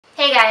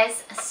Hey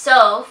guys,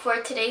 so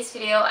for today's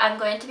video I'm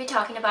going to be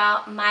talking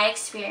about my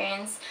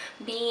experience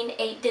being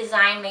a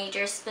design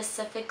major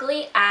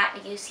specifically at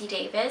UC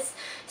Davis.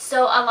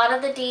 So a lot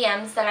of the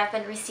DMs that I've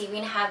been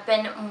receiving have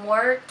been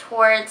more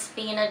towards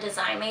being a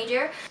design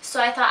major. So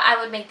I thought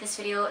I would make this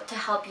video to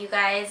help you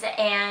guys,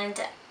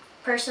 and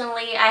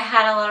personally I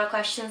had a lot of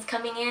questions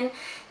coming in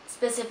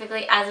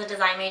specifically as a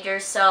design major,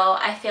 so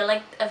I feel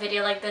like a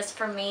video like this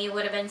for me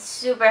would have been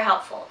super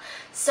helpful.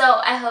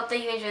 So I hope that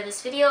you enjoy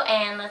this video,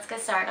 and let's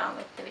get started on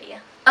with the video.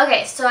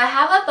 Okay, so I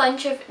have a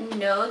bunch of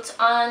notes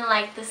on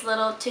like this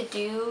little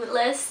to-do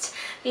list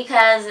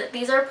because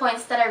these are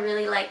points that I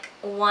really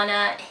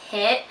wanna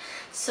hit,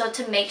 so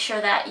to make sure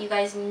that you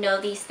guys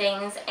know these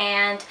things.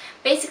 And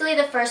basically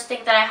the first thing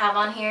that I have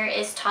on here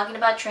is talking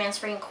about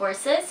transferring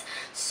courses.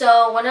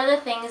 So one of the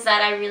things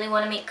that I really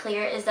want to make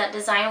clear is that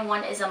Design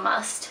 1 is a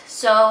must.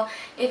 So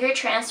if you're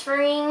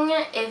transferring,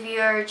 if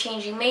you're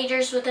changing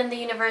majors within the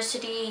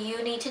university,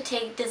 you need to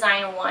take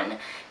Design 1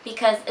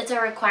 because it's a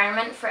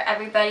requirement for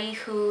everybody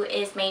who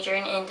is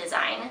majoring in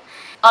design.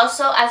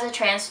 Also, as a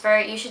transfer,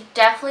 you should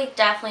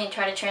definitely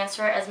try to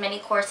transfer as many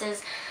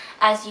courses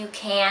as you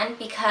can,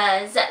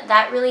 because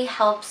that really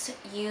helps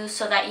you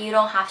so that you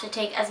don't have to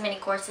take as many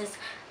courses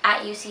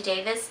at UC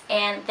Davis,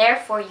 and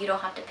therefore you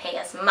don't have to pay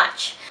as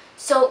much.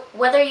 So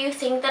whether you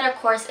think that a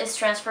course is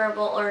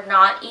transferable or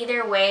not,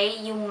 either way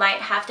you might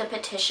have to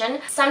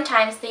petition.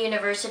 Sometimes the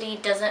university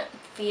doesn't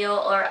feel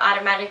or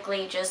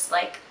automatically just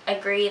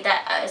agree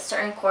that a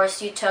certain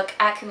course you took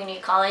at community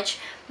college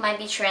might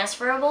be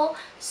transferable,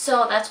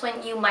 so that's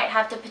when you might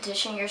have to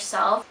petition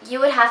yourself.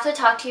 You would have to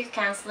talk to your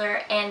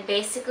counselor and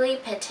basically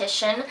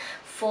petition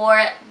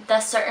for the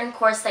certain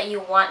course that you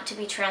want to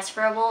be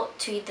transferable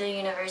to the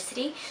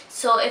university.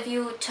 So if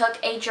you took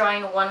a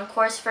Drawing 1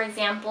 course, for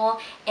example,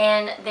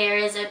 and there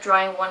is a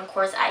Drawing 1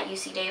 course at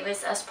UC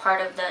Davis as part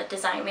of the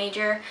design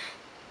major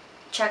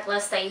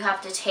checklist that you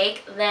have to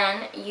take,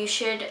 then you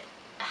should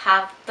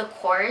have the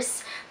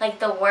course,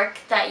 the work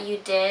that you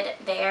did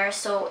there.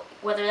 So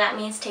whether that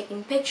means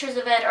taking pictures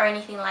of it or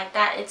anything like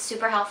that, it's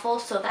super helpful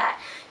so that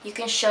you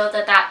can show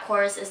that that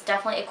course is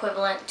definitely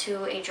equivalent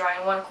to a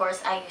Drawing 1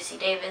 course at UC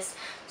Davis,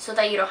 so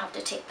that you don't have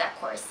to take that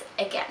course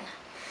again.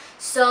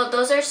 So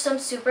those are some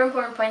super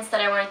important points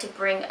that I wanted to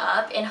bring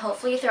up, and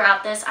hopefully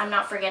throughout this I'm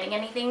not forgetting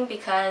anything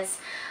because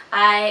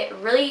I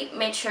really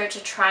made sure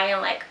to try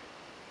and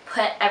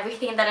put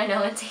everything that I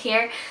know into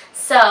here.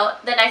 So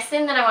the next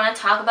thing that I want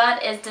to talk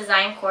about is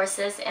design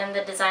courses and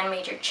the design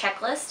major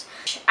checklist.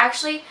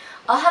 Actually,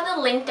 I'll have the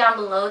link down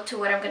below to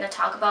what I'm going to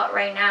talk about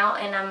right now,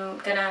 and I'm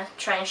going to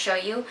try and show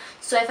you.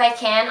 So if I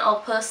can, I'll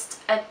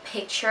post a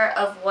picture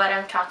of what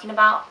I'm talking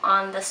about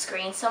on the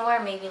screen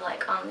somewhere, maybe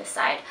on this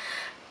side.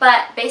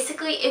 But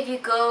basically, if you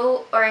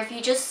go, or if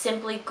you just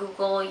simply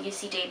Google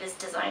UC Davis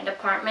Design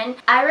Department,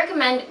 I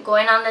recommend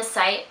going on this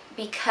site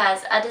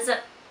because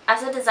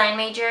as a design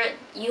major,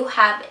 you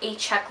have a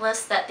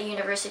checklist that the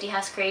university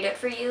has created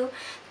for you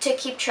to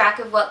keep track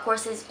of what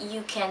courses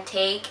you can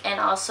take and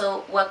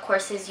also what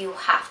courses you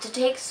have to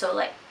take,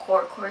 so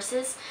core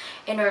courses,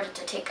 in order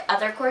to take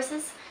other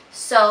courses.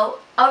 So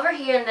over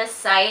here in this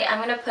site,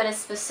 I'm going to put a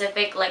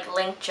specific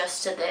link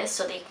just to this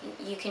so that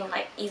you can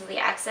easily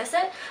access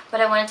it,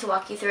 but I wanted to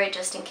walk you through it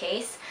just in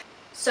case.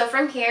 So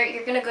from here,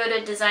 you're going to go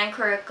to Design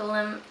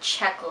Curriculum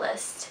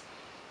Checklist,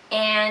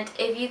 and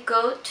if you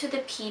go to the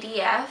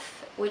PDF,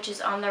 which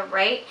is on the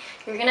right,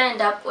 you're gonna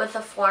end up with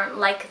a form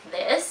like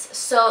this.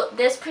 So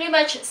this pretty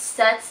much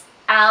sets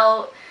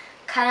out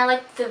kind of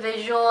the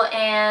visual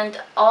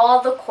and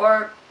all the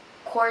core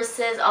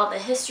courses, all the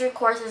history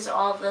courses,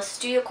 all the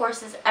studio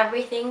courses,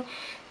 everything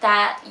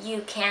that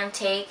you can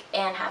take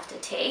and have to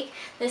take.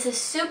 This is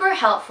super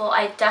helpful.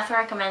 I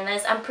definitely recommend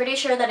this. I'm pretty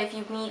sure that if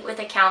you meet with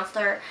a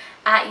counselor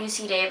at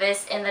UC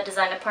Davis in the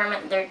design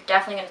department, they're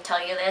definitely going to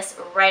tell you this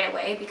right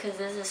away because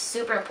this is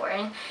super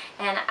important,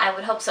 and I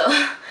would hope so.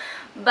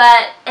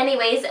 But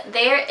anyways,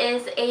 there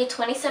is a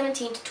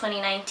 2017 to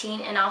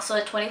 2019 and also a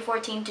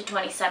 2014 to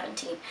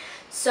 2017.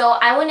 So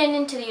I went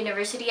into the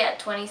university at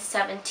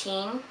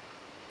 2017.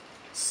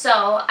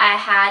 So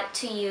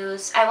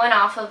I went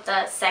off of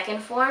the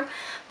second form,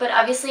 but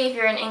obviously if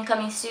you're an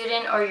incoming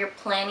student or you're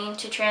planning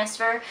to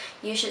transfer,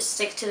 you should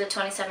stick to the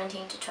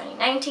 2017 to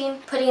 2019.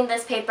 Putting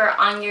this paper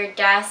on your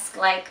desk,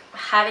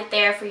 have it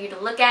there for you to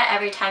look at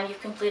every time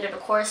you've completed a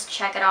course,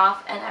 check it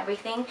off and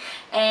everything.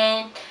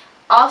 And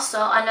also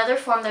another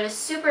form that is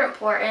super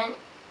important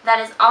that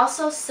is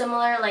also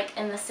similar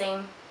in the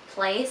same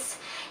place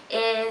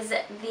is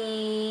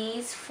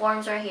these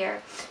forms right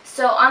here.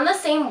 So on the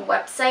same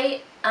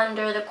website,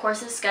 under the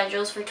courses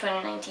schedules for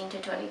 2019 to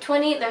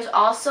 2020, there's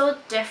also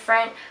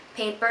different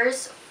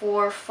papers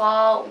for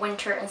fall,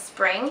 winter, and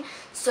spring.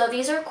 So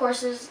these are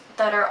courses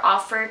that are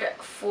offered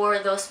for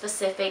those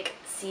specific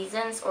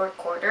seasons or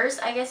quarters,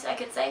 I guess I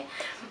could say.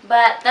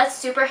 But that's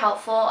super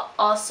helpful.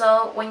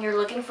 Also, when you're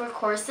looking for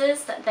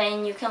courses,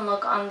 then you can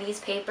look on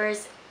these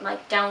papers,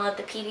 download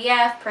the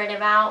PDF, print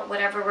them out,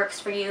 whatever works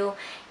for you,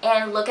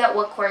 and look at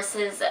what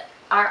courses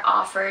are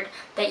offered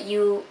that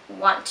you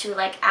want to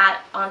like add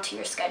onto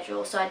your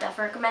schedule. So I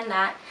definitely recommend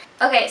that.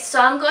 Okay, so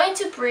I'm going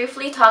to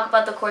briefly talk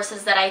about the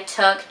courses that I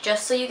took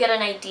just so you get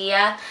an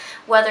idea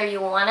whether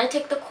you want to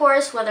take the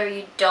course, whether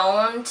you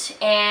don't,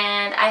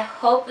 and I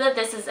hope that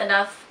this is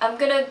enough. I'm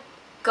gonna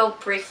go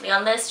briefly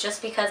on this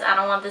just because I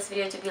don't want this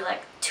video to be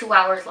like 2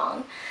 hours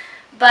long,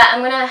 but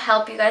I'm gonna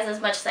help you guys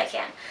as much as I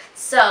can.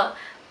 So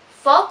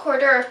fall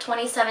quarter of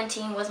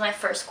 2017 was my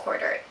first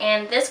quarter,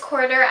 and this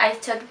quarter I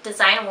took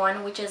Design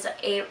 1, which is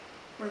a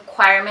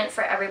requirement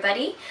for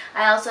everybody.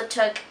 I also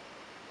took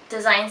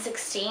Design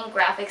 16,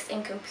 Graphics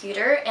and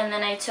Computer, and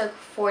then I took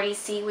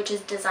 40C, which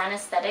is Design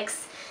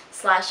Aesthetics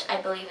 / I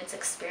believe it's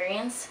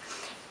Experience.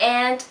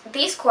 And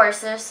these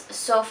courses,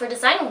 so for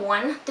Design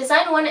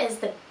 1 is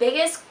the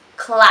biggest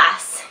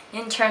class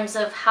in terms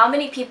of how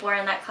many people are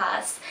in that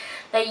class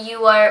that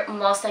you are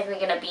most likely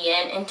going to be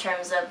in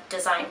terms of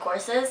design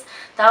courses.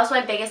 That was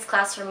my biggest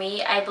class for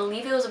me. I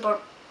believe it was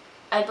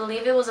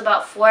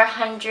about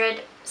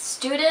 400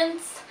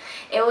 students.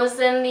 It was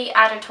in the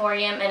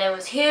auditorium and it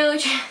was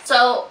huge.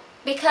 So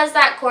because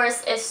that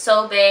course is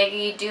so big,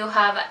 you do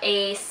have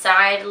a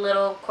side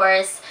little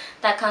course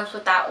that comes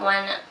with that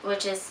one,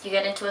 which is you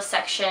get into a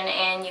section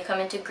and you come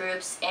into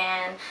groups,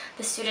 and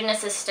the student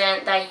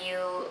assistant that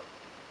you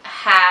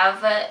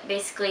have,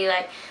 basically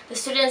like the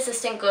student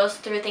assistant goes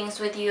through things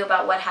with you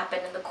about what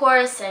happened in the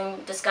course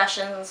and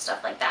discussions and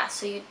stuff like that.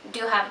 So you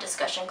do have a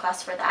discussion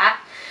class for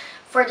that.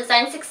 For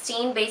Design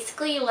 16,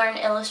 basically you learn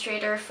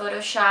Illustrator,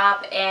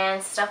 Photoshop,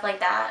 and stuff like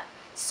that.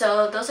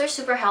 So those are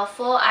super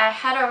helpful. I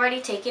had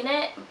already taken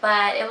it,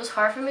 but it was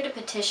hard for me to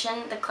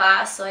petition the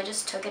class, so I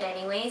just took it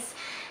anyways.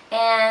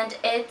 And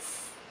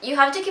you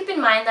have to keep in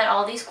mind that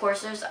all these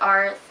courses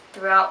are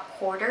throughout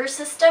quarter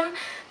system,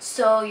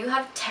 so you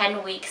have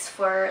 10 weeks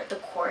for the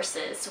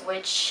courses,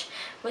 which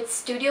with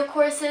studio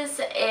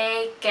courses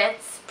it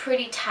gets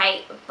pretty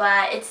tight,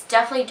 but it's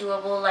definitely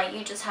doable. Like,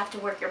 you just have to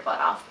work your butt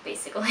off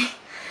basically.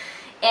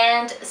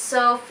 And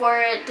so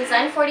for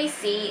Design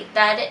 40C,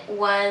 that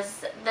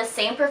was the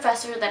same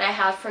professor that I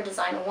had for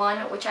Design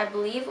 1, which I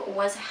believe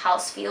was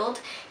Housefield.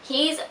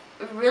 He's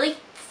a really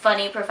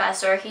funny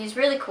professor. He's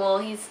really cool.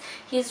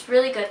 He's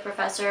really good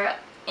professor,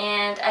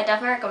 and I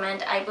definitely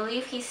recommend. I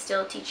believe he's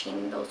still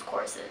teaching those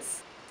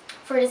courses.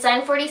 For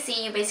Design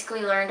 40C, you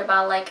basically learned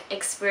about like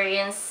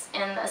experience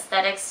and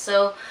aesthetics.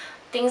 So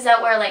things that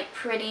were like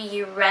pretty,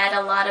 you read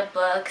a lot of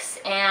books,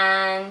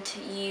 and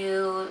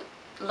you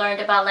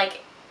learned about like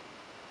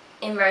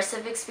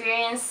immersive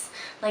experience,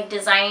 like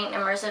designing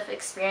immersive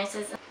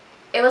experiences.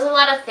 It was a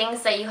lot of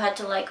things that you had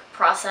to like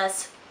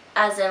process,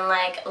 as in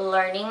like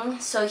learning.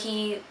 So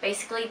he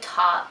basically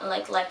taught,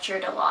 like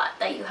lectured a lot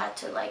that you had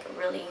to like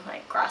really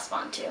like grasp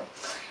onto.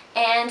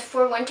 And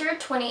for winter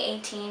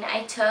 2018,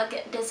 I took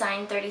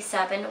Design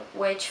 37,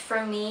 which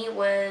for me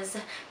was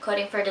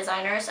coding for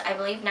designers. I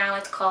believe now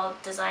it's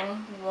called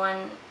Design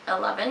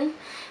 111.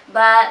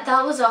 But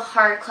that was a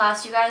hard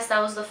class, you guys.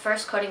 That was the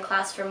first coding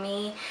class for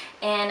me,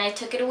 and I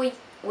took it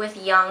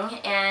with Young,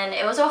 and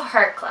it was a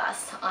hard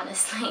class,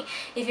 honestly.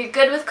 If you're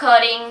good with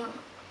coding,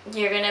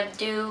 you're gonna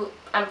do,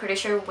 I'm pretty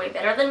sure, way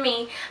better than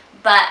me.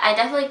 But I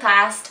definitely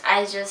passed.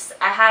 I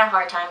had a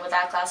hard time with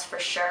that class for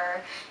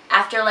sure.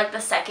 After like the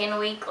second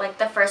week, like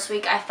the first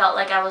week I felt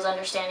like I was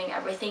understanding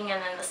everything,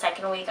 and then the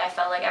second week I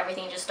felt like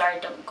everything just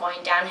started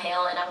going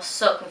downhill and I was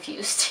so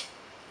confused.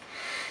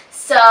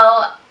 So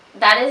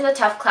that is a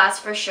tough class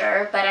for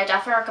sure, but I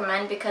definitely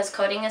recommend, because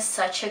coding is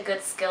such a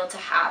good skill to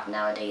have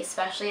nowadays,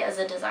 especially as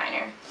a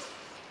designer.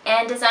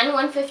 And Design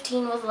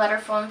 115 was letter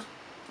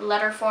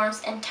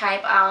forms and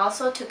type. I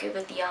also took it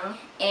with Young,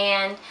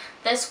 and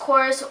this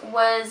course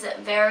was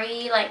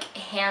very like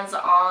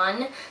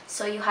hands-on,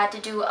 so you had to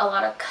do a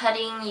lot of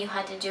cutting, you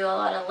had to do a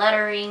lot of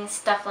lettering,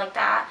 stuff like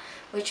that,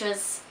 which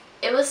was,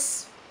 it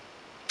was,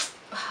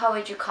 how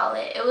would you call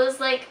it, it was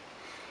like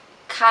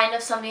kind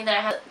of something that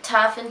I had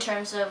tough in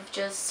terms of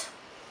just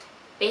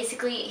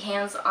basically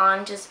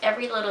hands-on, just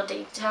every little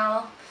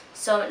detail.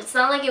 So it's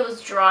not like it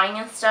was drawing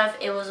and stuff,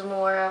 it was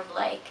more of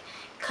like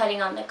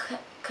cutting on the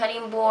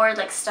cutting board,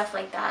 like stuff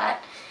like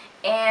that.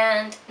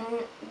 And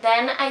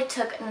then I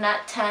took Nut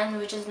 10,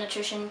 which is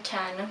Nutrition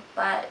 10,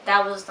 but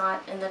that was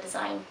not in the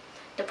design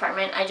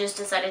department. I just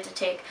decided to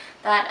take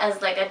that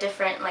as like a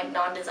different like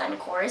non-design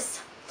course.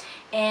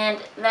 And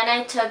then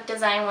I took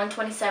Design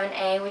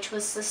 127A, which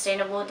was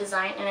Sustainable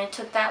Design, and I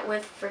took that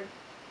with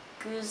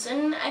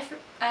Ferguson.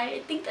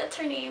 I think that's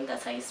her name,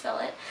 that's how you spell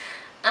it.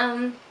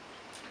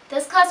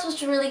 This class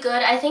was really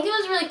good. I think it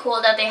was really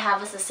cool that they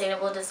have a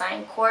sustainable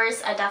design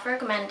course. I definitely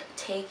recommend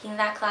taking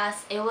that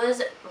class. It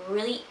was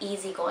really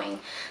easygoing.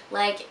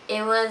 Like,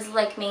 it was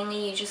like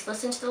mainly you just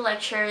listen to the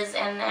lectures,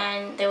 and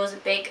then there was a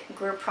big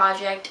group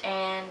project,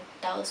 and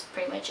that was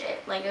pretty much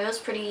it. Like, it was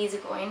pretty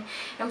easygoing.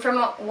 And from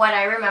what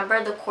I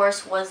remember, the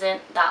course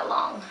wasn't that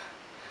long.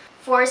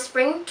 For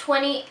spring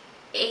 2018,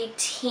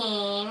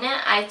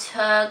 I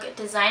took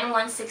Design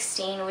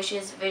 116, which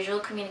is Visual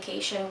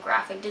Communication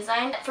Graphic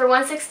Design. For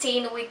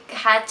 116, we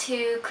had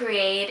to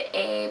create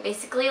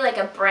basically like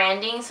a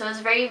branding, so it was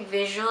very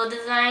visual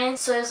design.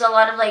 So it was a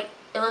lot of like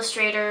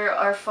Illustrator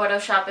or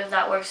Photoshop if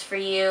that works for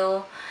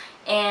you,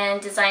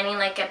 and designing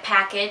like a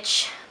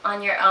package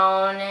on your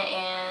own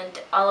and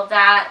all of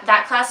that.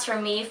 That class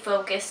for me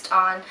focused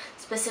on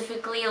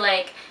specifically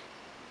like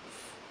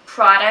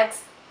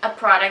a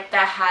product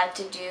that had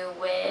to do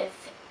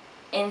with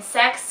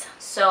insects.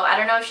 So I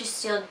don't know if she's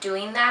still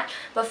doing that,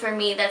 but for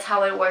me that's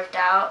how it worked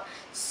out.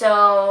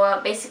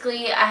 So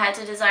basically I had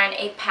to design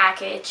a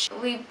package.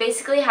 We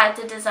basically had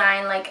to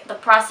design like the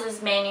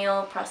process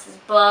manual, process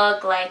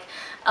book, like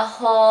a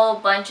whole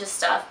bunch of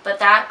stuff. But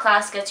that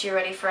class gets you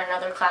ready for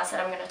another class that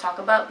I'm going to talk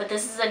about. But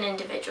this is an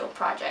individual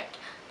project.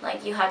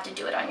 Like you have to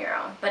do it on your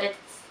own. But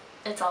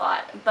it's a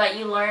lot. But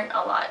you learn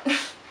a lot.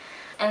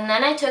 And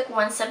then I took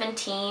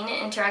 117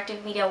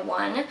 Interactive Media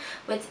 1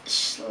 with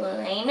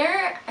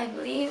Schleiner. I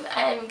believe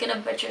I'm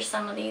gonna butcher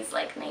some of these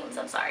like names,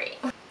 I'm sorry.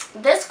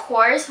 This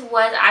course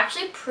was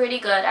actually pretty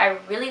good. I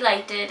really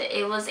liked it.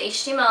 It was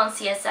HTML and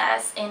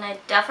CSS, and I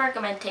definitely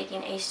recommend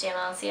taking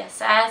HTML and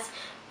CSS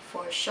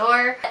for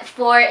sure.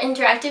 For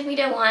Interactive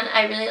Media 1,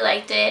 I really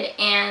liked it,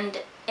 and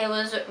it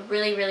was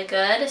really, really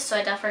good. So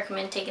I definitely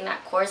recommend taking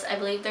that course. I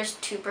believe there's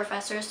 2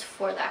 professors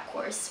for that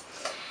course.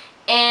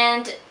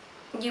 And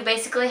you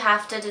basically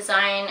have to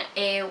design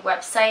a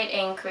website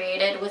and create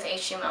it with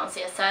HTML and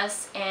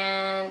CSS,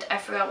 and I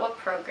forgot what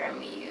program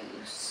we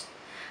use.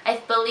 I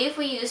believe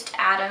we used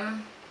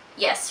Atom.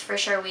 Yes, for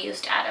sure we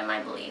used Atom,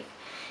 I believe.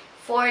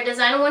 For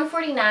Design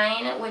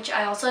 149, which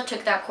I also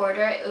took that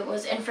quarter, it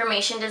was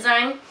information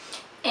design,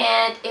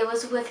 and it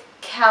was with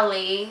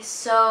Kelly.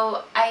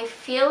 So I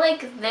feel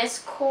like this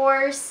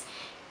course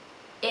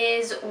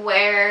is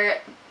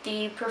where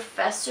the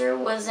professor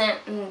wasn't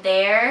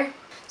there.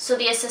 So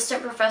the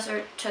assistant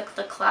professor took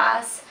the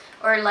class,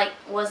 or like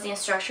was the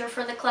instructor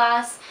for the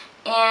class,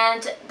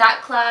 and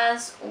that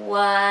class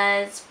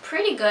was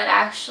pretty good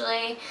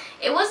actually.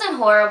 It wasn't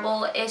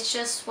horrible, it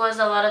just was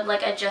a lot of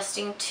like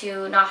adjusting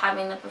to not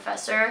having the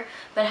professor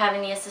but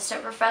having the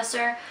assistant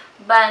professor.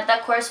 But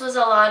that course was a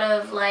lot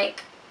of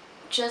like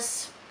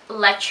just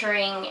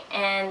lecturing,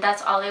 and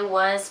that's all it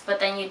was.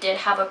 But then you did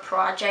have a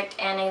project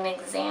and an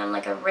exam,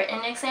 like a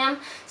written exam,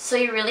 so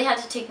you really had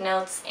to take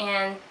notes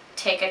and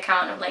take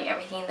account of like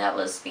everything that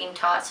was being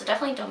taught. So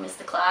definitely don't miss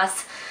the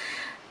class.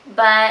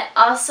 But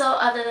also,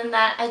 other than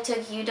that, I took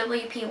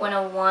UWP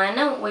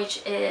 101,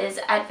 which is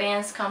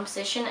Advanced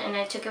Composition, and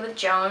I took it with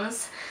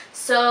Jones.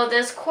 So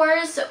this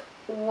course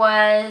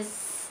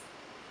was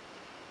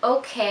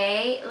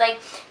okay. Like,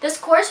 this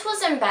course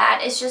wasn't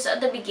bad. It's just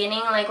at the beginning,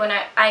 like when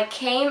I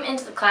came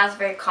into the class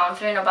very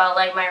confident about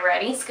like my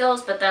writing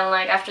skills, but then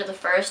like after the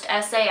first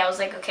essay I was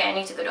like, okay, I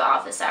need to go to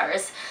office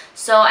hours.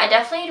 So I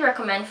definitely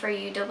recommend for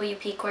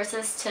UWP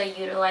courses to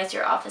utilize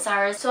your office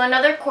hours. So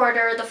another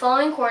quarter, the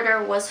following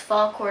quarter was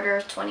fall quarter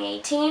of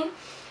 2018.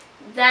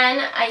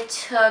 Then I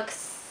took,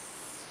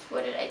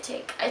 what did I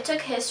take? I took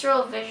History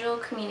of Visual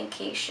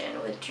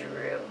Communication with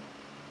Drew.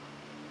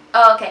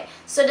 Oh, okay.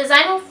 So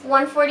Design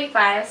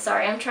 145,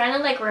 sorry, I'm trying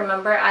to like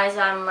remember as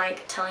I'm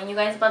like telling you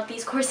guys about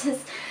these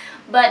courses.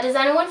 But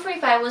Design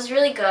 145 was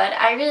really good.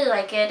 I really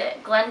like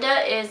it.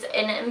 Glenda is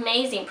an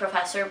amazing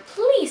professor.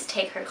 Please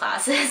take her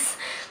classes.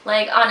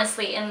 Like,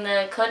 honestly, in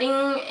the coding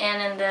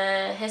and in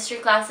the history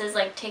classes,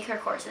 like, take her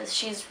courses.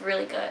 She's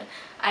really good.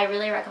 I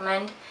really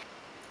recommend.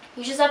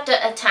 You just have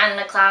to attend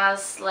the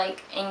class,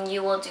 like, and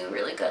you will do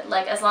really good.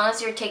 Like, as long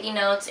as you're taking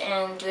notes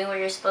and doing what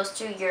you're supposed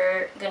to,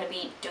 you're going to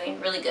be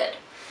doing really good.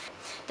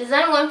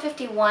 Design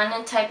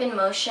 151, Type in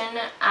Motion.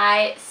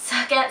 I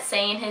suck at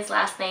saying his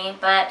last name,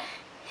 but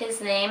his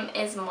name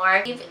is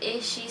Mark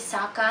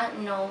Ishisaka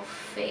no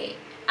Fate.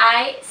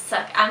 I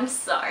suck. I'm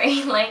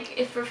sorry. Like,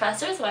 if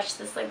professors watch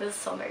this, like, this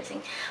is so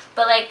embarrassing.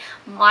 But, like,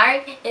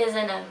 Mark is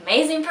an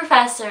amazing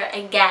professor.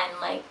 Again,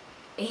 like,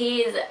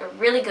 he's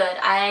really good.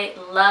 I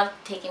love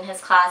taking his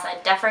class. I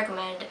definitely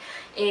recommend,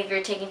 if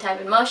you're taking Type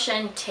in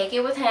Motion, take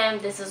it with him.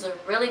 This is a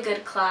really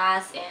good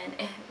class, and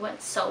it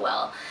went so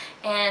well.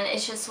 And it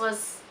just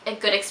was a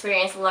good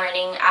experience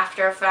learning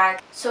After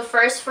Effects. So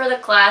first for the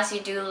class, you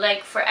do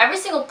like for every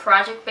single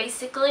project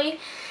basically,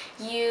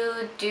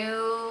 you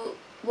do,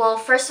 well,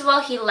 first of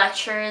all he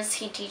lectures,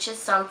 he teaches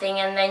something,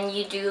 and then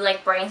you do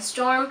like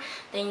brainstorm,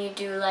 then you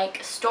do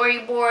like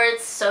storyboards.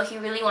 So he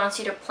really wants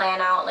you to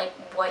plan out like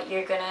what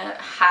you're gonna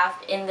have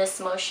in this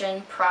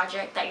motion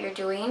project that you're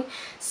doing.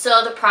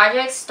 So the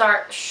projects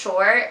start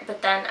short,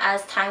 but then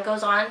as time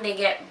goes on they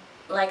get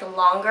like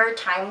longer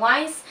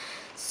time-wise.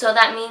 So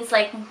that means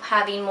like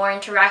having more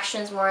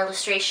interactions, more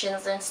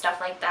illustrations and stuff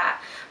like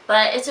that.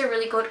 But it's a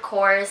really good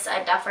course.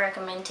 I definitely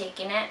recommend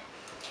taking it.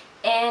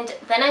 And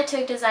then I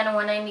took Design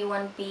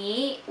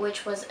 191B,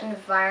 which was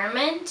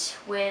Environment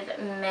with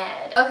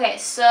Med. Okay,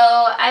 so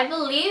I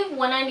believe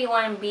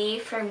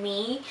 191B for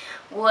me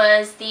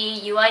was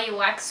the UI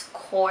UX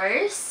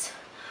course,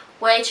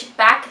 which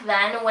back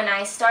then when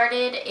I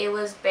started, it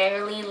was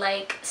barely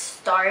like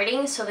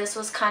starting. So this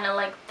was kind of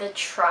like the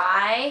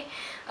try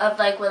of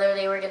like whether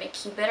they were going to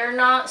keep it or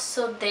not.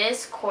 So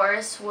this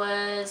course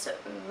was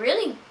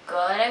really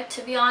good,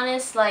 to be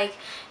honest. Like,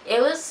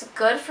 it was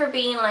good for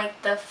being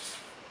like the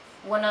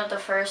one of the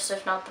first,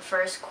 if not the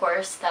first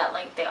course that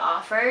like they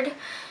offered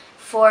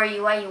for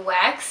UI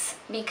UX,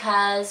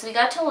 because we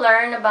got to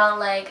learn about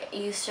like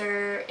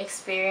user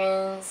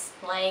experience,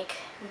 like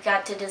we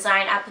got to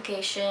design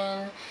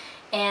application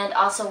and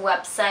also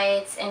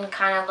websites, and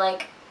kind of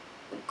like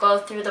go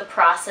through the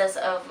process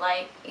of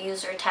like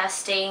user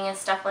testing and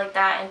stuff like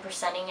that and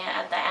presenting it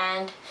at the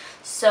end.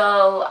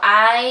 So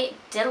I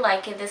did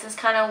like it. This is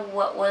kind of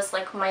what was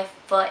like my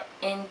foot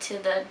into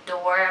the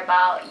door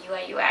about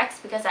UI UX,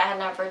 because I had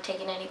never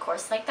taken any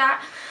course like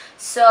that.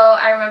 So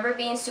I remember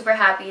being super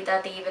happy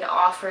that they even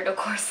offered a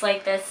course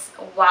like this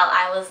while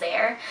I was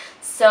there.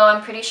 So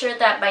I'm pretty sure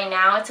that by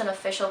now it's an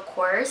official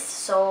course,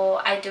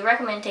 so I do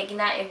recommend taking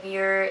that if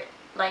you're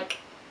like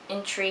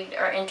intrigued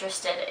or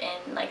interested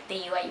in like the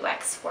UI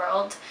UX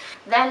world.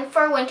 Then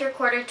for winter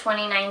quarter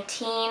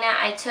 2019,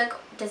 I took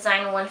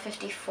design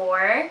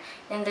 154,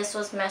 and this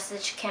was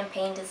message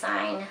campaign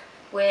design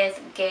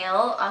with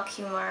Gail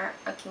Akumar,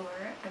 I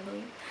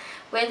believe,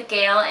 with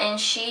Gail, and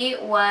she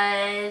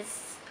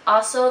was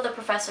also the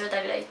professor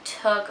that I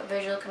took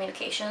visual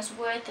communications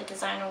with, the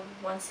design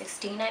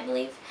 116, I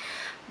believe.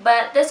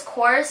 But this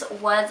course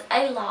was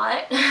a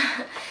lot.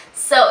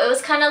 So it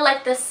was kind of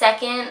like the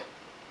second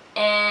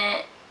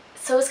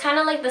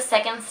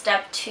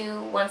step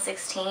to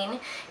 116.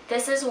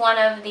 This is one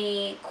of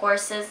the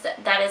courses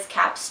that is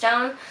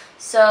capstone.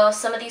 So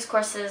some of these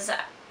courses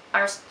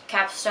are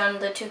capstone.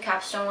 The two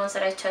capstone ones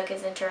that I took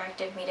is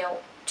Interactive Media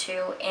 2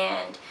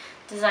 and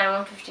Design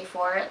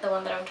 154, the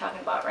one that I'm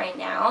talking about right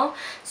now.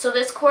 So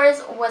this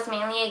course was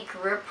mainly a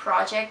group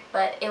project,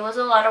 but it was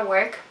a lot of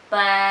work,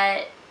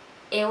 but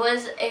it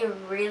was a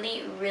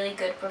really, really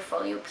good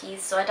portfolio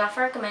piece. So I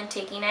definitely recommend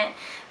taking it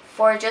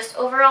for just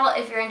overall,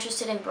 if you're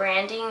interested in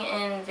branding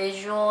and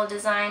visual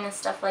design and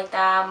stuff like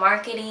that,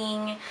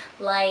 marketing.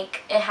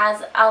 Like, it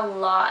has a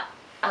lot.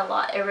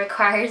 It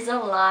requires a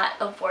lot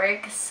of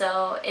work,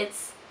 so it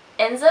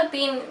ends up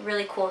being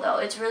really cool though.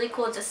 It's really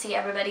cool to see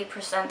everybody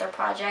present their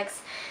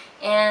projects,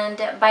 and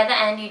by the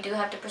end you do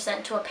have to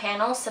present to a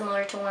panel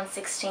similar to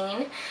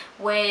 116,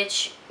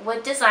 which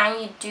with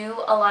design you do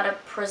a lot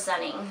of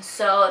presenting,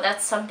 so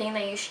that's something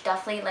that you should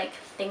definitely like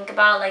think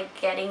about like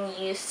getting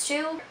used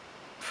to.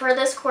 For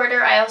this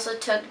quarter, I also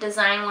took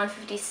Design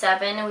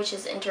 157, which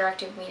is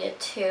Interactive Media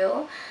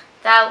 2.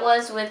 That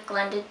was with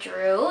Glenda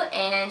Drew,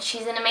 and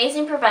she's an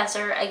amazing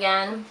professor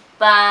again,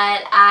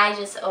 but I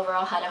just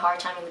overall had a hard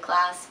time in the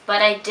class.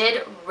 But I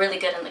did really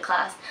good in the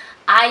class.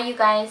 You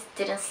guys,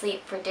 didn't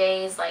sleep for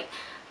days. Like,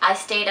 I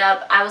stayed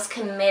up. I was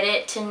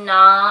committed to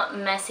not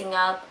messing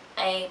up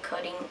a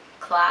coding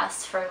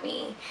class for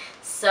me.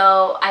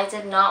 So I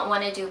did not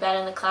want to do bad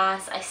in the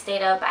class. I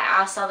stayed up. I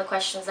asked all the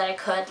questions that I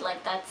could.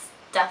 Like, that's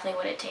definitely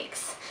what it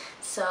takes.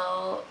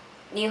 So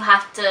you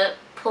have to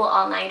pull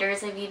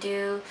all-nighters if you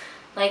do.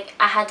 Like,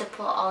 I had to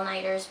pull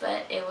all-nighters,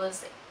 but it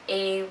was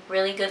a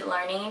really good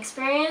learning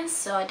experience,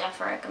 so I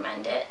definitely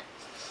recommend it.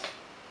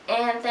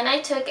 And then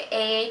I took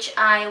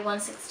AHI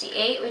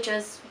 168, which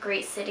was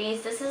Great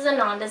Cities. This is a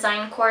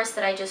non-design course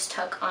that I just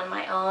took on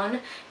my own.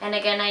 And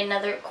again,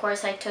 another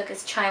course I took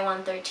is Chai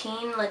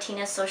 113,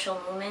 Latina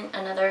Social Movement,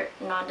 another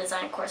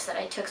non-design course that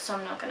I took, so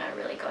I'm not going to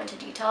really go into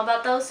detail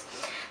about those.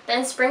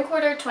 Then spring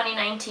quarter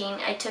 2019,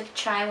 I took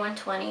Chai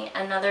 120,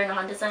 another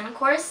non-design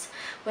course,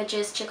 which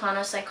is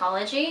Chicano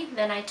Psychology.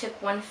 Then I took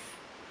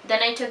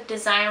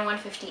Design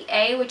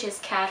 150A, which is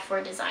CAD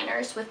for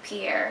Designers, with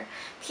Pierre.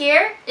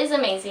 Pierre is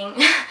amazing.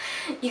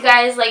 You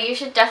guys, like, you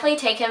should definitely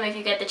take him if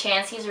you get the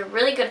chance. He's a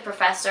really good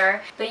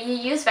professor. But you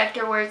use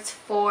Vectorworks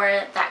for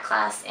that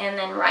class, and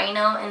then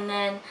Rhino, and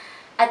then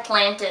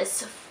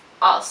Atlantis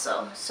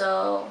also.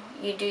 So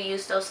you do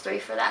use those three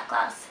for that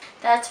class.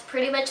 That's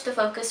pretty much the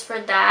focus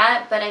for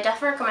that, but I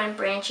definitely recommend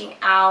branching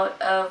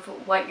out of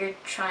what you're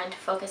trying to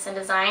focus in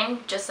design,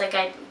 just like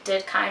I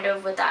did kind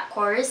of with that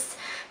course,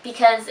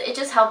 because it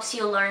just helps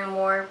you learn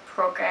more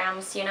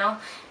programs, you know,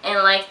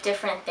 and like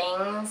different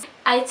things.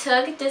 I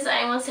took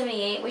Design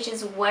 178, which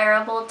is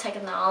wearable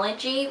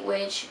technology,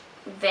 which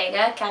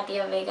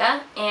Katia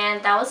Vega,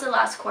 and that was the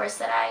last course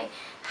that I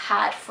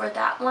had for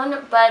that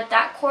one. But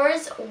that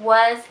course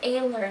was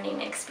a learning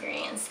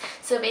experience.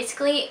 So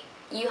basically,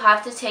 you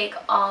have to take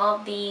all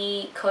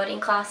the coding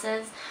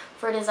classes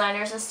for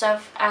designers and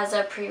stuff as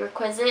a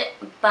prerequisite,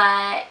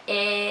 but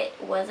it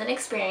was an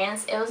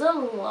experience. It was a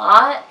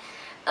lot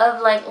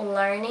of like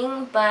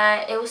learning,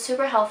 but it was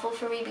super helpful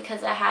for me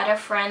because I had a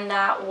friend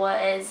that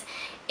was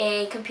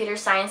a computer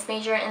science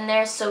major in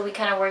there, so we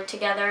kind of worked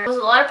together. There was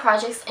a lot of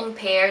projects in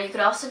pair. You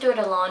could also do it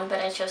alone, but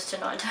I chose to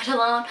not do it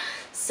alone.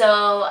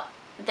 So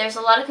there's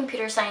a lot of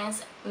computer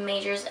science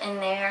majors in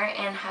there,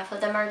 and half of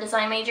them are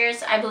design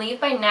majors. I believe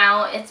by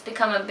now it's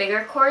become a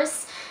bigger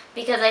course,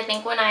 because I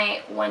think when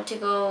I went to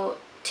go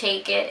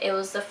take it, it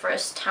was the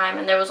first time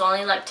and there was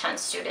only like 10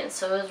 students,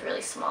 so it was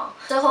really small.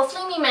 So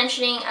hopefully me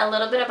mentioning a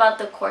little bit about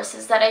the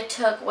courses that I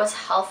took was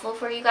helpful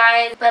for you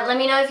guys. But let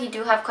me know if you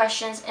do have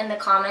questions in the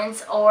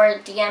comments, or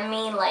DM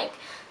me like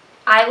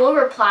I will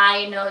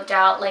reply, no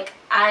doubt. Like,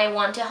 I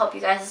want to help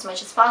you guys as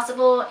much as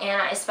possible,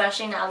 and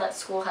especially now that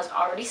school has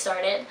already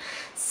started.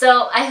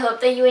 So I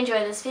hope that you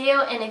enjoyed this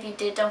video, and if you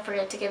did, don't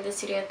forget to give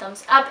this video a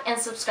thumbs up and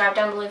subscribe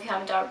down below if you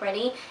haven't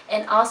already,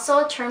 and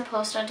also turn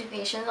post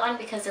notifications on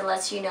because it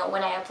lets you know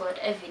when I upload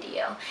a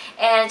video.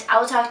 And I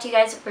will talk to you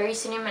guys very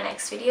soon in my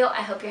next video.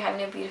 I hope you're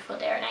having a beautiful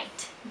day or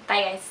night.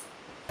 Bye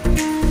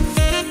guys.